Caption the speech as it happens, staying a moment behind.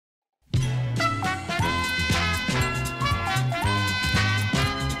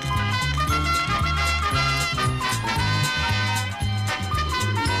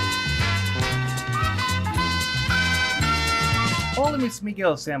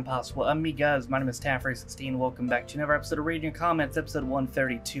amigos and possible amigas, my name is Taffrey16. Welcome back to another episode of Reading Your Comments, episode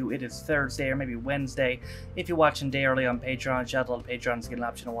 132. It is Thursday or maybe Wednesday. If you're watching day early on Patreon, shout out to all the Patrons, get an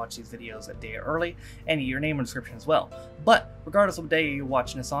option to watch these videos a day early, and your name and description as well. But regardless of what day you're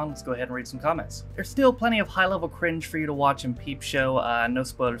watching this on, let's go ahead and read some comments. There's still plenty of high-level cringe for you to watch in Peep Show. No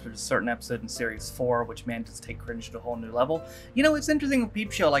spoilers for a certain episode in Series 4, which manages to take cringe to a whole new level. You know, it's interesting with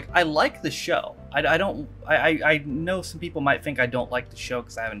Peep Show, like, I like the show. I know some people might think I don't like the show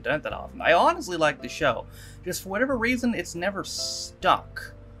because I haven't done it that often. I honestly like the show. Just for whatever reason, it's never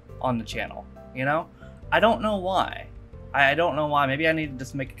stuck on the channel, you know? I don't know why. I don't know why. Maybe I need to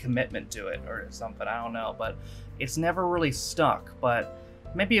just make a commitment to it or something. I don't know, but it's never really stuck, but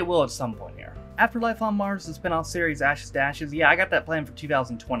maybe it will at some point here. Afterlife on Mars, the spin-off series Ashes to Ashes, yeah, I got that planned for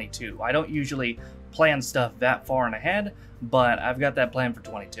 2022. I don't usually plan stuff that far in ahead, but I've got that planned for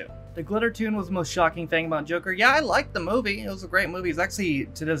 22. The glitter tune was the most shocking thing about Joker. Yeah, I liked the movie. It was a great movie. It's actually,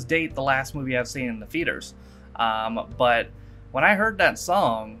 to this date, the last movie I've seen in the theaters. But when I heard that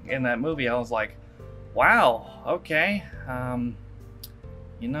song in that movie, I was like, wow, okay.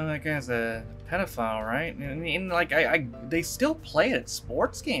 You know, that guy's a pedophile, right? And like, they still play it at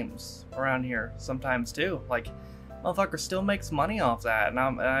sports games around here sometimes too. Like, motherfucker still makes money off that, and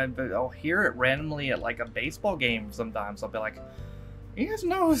I'll hear it randomly at like a baseball game sometimes. I'll be like, you guys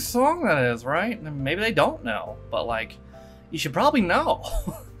know whose song that is, right? And maybe they don't know, but like, you should probably know.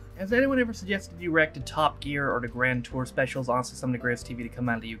 Has anyone ever suggested you react to Top Gear or the Grand Tour specials? Honestly, some of the greatest TV to come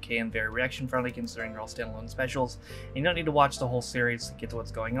out of the UK and very reaction friendly considering they're all standalone specials. And you don't need to watch the whole series to get to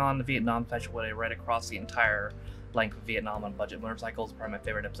what's going on. The Vietnam special, where they read across the entire length of Vietnam on budget motorcycles, is probably my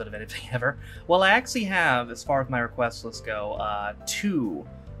favorite episode of anything ever. Well, I actually have, as far as my request list go, 2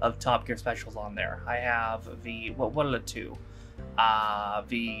 of Top Gear specials on there. I have the, what are the 2?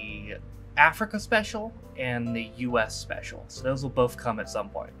 The Africa special and the US special. So those will both come at some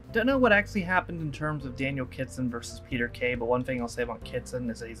point. Don't know what actually happened in terms of Daniel Kitson versus Peter Kay, but one thing I'll say about Kitson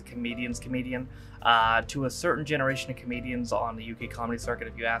is that he's a comedian's comedian. To a certain generation of comedians on the UK comedy circuit,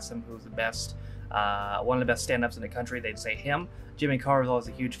 if you ask them who's the best, one of the best stand-ups in the country, they'd say him. Jimmy Carr was always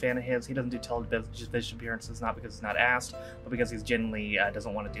a huge fan of his. He doesn't do television appearances, not because he's not asked, but because he's genuinely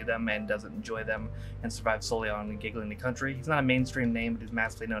doesn't want to do them and doesn't enjoy them and survives solely on giggling the country. He's not a mainstream name, but he's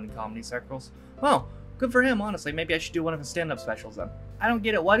massively known in comedy circles. Well, good for him, honestly. Maybe I should do one of his stand-up specials then. I don't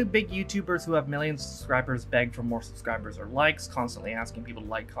get it. Why do big YouTubers who have millions of subscribers beg for more subscribers or likes, constantly asking people to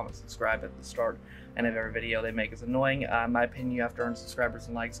like, comment, subscribe at the start and of every video they make is annoying? In my opinion, you have to earn subscribers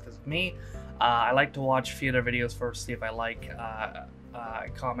and likes because of me. I like to watch a few of their videos first, see if I like,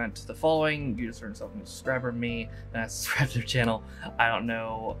 comment the following, you just earn yourself a new subscriber, me, and I subscribe to their channel. I don't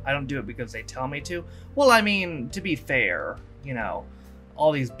know, I don't do it because they tell me to. Well, I mean, to be fair, you know,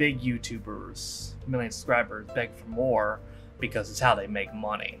 all these big YouTubers, million subscribers, beg for more because it's how they make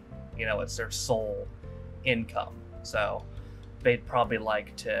money. You know, it's their sole income. So they'd probably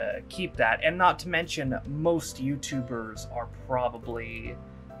like to keep that. And not to mention, most YouTubers are probably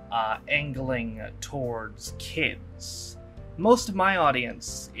angling towards kids. Most of my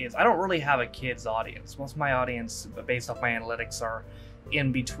audience is, I don't really have a kids audience. Most of my audience, based off my analytics, are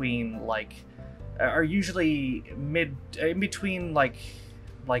in between, like, are usually in between like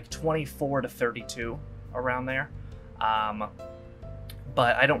 24 to 32, around there.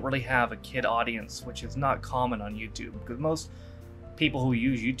 But I don't really have a kid audience, which is not common on YouTube, because most people who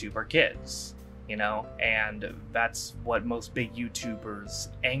use YouTube are kids, you know, and that's what most big YouTubers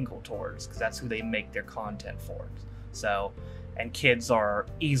angle towards, because that's who they make their content for. So, and kids are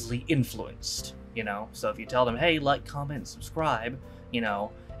easily influenced, you know, so if you tell them, hey, like, comment, and subscribe, you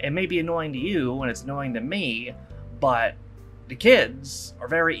know, it may be annoying to you and it's annoying to me, but the kids are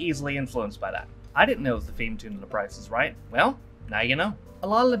very easily influenced by that. I didn't know it was the theme tune to The Price is Right. Well, now you know. A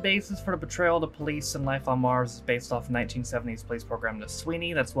lot of the basis for the portrayal of the police in Life on Mars is based off the 1970s police program The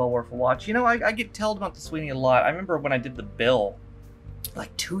Sweeney. That's well worth a watch. You know, I get told about The Sweeney a lot. I remember when I did The Bill,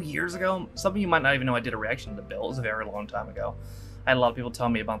 like 2 years ago. Some of you might not even know I did a reaction to The Bill. It was a very long time ago. I had a lot of people tell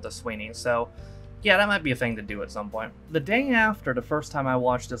me about The Sweeney, so yeah, that might be a thing to do at some point. The day after the first time I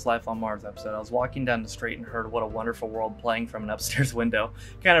watched this Life on Mars episode, I was walking down the street and heard What a Wonderful World playing from an upstairs window.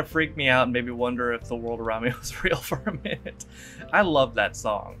 Kind of freaked me out and made me wonder if the world around me was real for a minute. I love that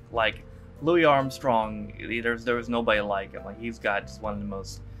song. Like, Louis Armstrong, there was nobody like him. Like, he's got just one of the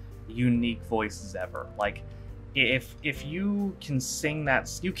most unique voices ever. Like, if you can sing that,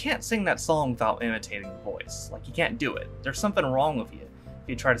 you can't sing that song without imitating the voice. Like, you can't do it. There's something wrong with you. if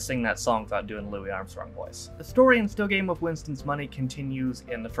you try to sing that song without doing Louis Armstrong voice. The story in Still Game with Winston's Money continues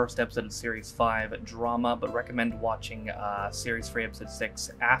in the first episode of Series 5 drama, but recommend watching Series 3 episode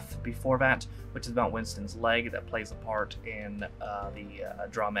 6 AF before that, which is about Winston's leg that plays a part in the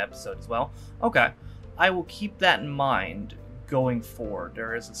drama episode as well. Okay, I will keep that in mind going forward.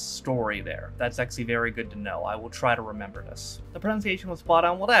 There is a story there. That's actually very good to know. I will try to remember this. The pronunciation was spot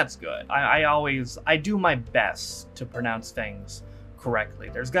on. Well, that's good. I do my best to pronounce things correctly.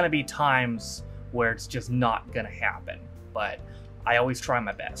 There's gonna be times where it's just not gonna happen, but I always try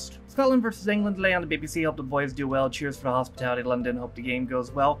my best. Scotland versus England today on the BBC. Hope the boys do well. Cheers for the hospitality, London. Hope the game goes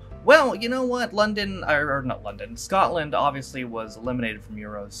well. Well, you know what? Scotland obviously was eliminated from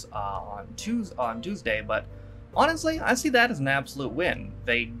Euros on Tuesday, but honestly, I see that as an absolute win.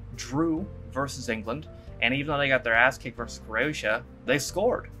 They drew versus England, and even though they got their ass kicked versus Croatia, they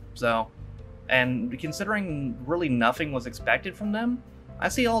scored. So, and considering really nothing was expected from them, I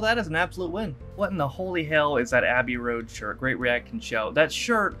see all that as an absolute win. What in the holy hell is that Abbey Road shirt? Great reaction show. That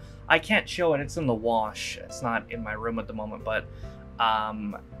shirt, I can't show it. It's in the wash. It's not in my room at the moment, but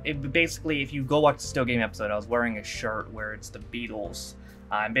basically, if you go watch the Still Game episode, I was wearing a shirt where it's the Beatles.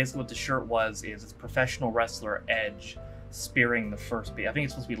 And basically what the shirt is it's professional wrestler Edge spearing the first I think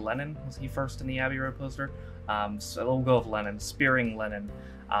it's supposed to be Lennon. Was he first in the Abbey Road poster? So we'll go with Lennon, spearing Lennon.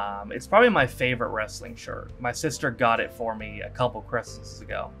 It's probably my favorite wrestling shirt. My sister got it for me a couple Christmases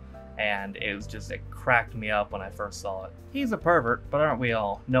ago, and it cracked me up when I first saw it. He's a pervert, but aren't we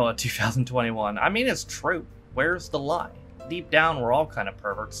all? Noah 2021. I mean, it's true. Where's the lie? Deep down, we're all kind of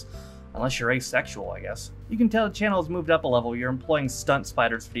perverts. Unless you're asexual, I guess. You can tell the channel has moved up a level. You're employing stunt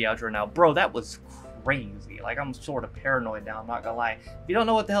spiders for the outro now. Bro, that was crazy. Like, I'm sort of paranoid now, I'm not gonna lie. If you don't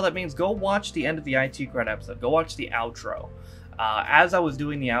know what the hell that means, go watch the end of the IT credit episode. Go watch the outro. As I was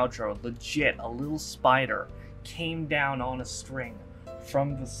doing the outro, legit, a little spider came down on a string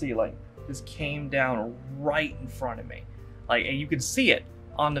from the ceiling. Just came down right in front of me. Like, and you could see it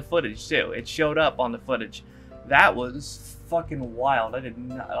on the footage, too. It showed up on the footage. That was fucking wild. I don't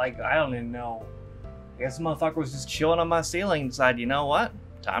even know. I guess the motherfucker was just chilling on my ceiling and decided, you know what?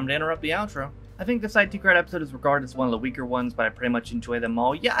 Time to interrupt the outro. I think this IT credit episode is regarded as one of the weaker ones, but I pretty much enjoy them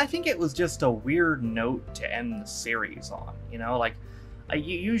all. Yeah, I think it was just a weird note to end the series on. You know, like,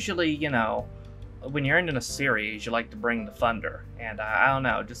 usually, you know, when you're ending a series, you like to bring the thunder. And I don't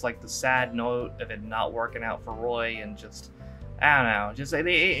know, just like the sad note of it not working out for Roy and just, I don't know, just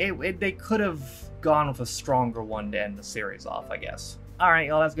they could have gone with a stronger one to end the series off, I guess. Alright,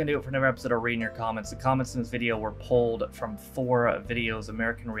 y'all, that's gonna do it for another episode of Reading Your Comments. The comments in this video were pulled from 4 videos.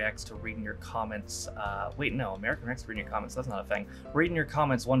 American Reacts to Reading Your Comments. Wait, no, American Reacts to Reading Your Comments, that's not a thing. Reading Your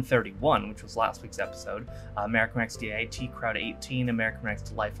Comments 131, which was last week's episode. American Reacts to IT Crowd 18, American Reacts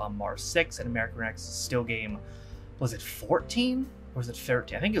to Life on Mars 6, and American Reacts to Still Game, was it 14? Or was it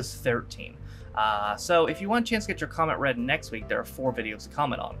 13? I think it was 13. So if you want a chance to get your comment read next week, there are 4 videos to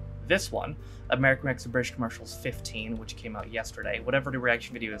comment on. This one, American Reacts to British Commercials 15, which came out yesterday, whatever the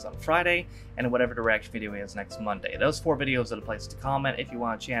reaction video is on Friday, and whatever the reaction video is next Monday. Those 4 videos are the place to comment if you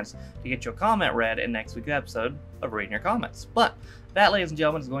want a chance to get your comment read in next week's episode of Reading Your Comments. But that, ladies and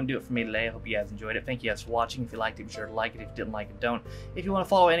gentlemen, is going to do it for me today. I hope you guys enjoyed it. Thank you guys for watching. If you liked it, be sure to like it. If you didn't like it, don't. If you want to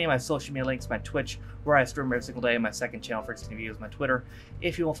follow any of my social media links, my Twitch, where I stream every single day, my second channel for extended videos, my Twitter.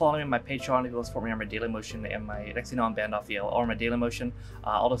 If you want to follow me on my Patreon, if you want to support me on my Daily Motion and my banned off the L, or my Daily Motion,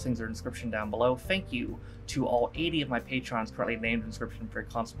 all those things are in the description down below. Thank you to all 80 of my patrons currently named in the description for your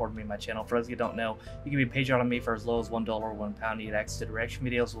constant support of me and my channel. For those of you who don't know, you can be a patron on me for as low as $1 or £1. You get access to the reaction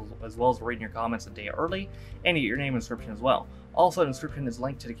videos as well as reading your comments a day early, and you get your name in the description as well. Also, in the description is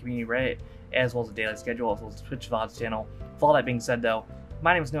linked to the community Reddit, as well as the daily schedule, as well as the Twitch VODs channel. With all that being said, though,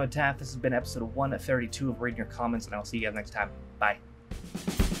 my name is Noah Taft. This has been episode 132 of Reading Your Comments, and I'll see you guys next time. Bye.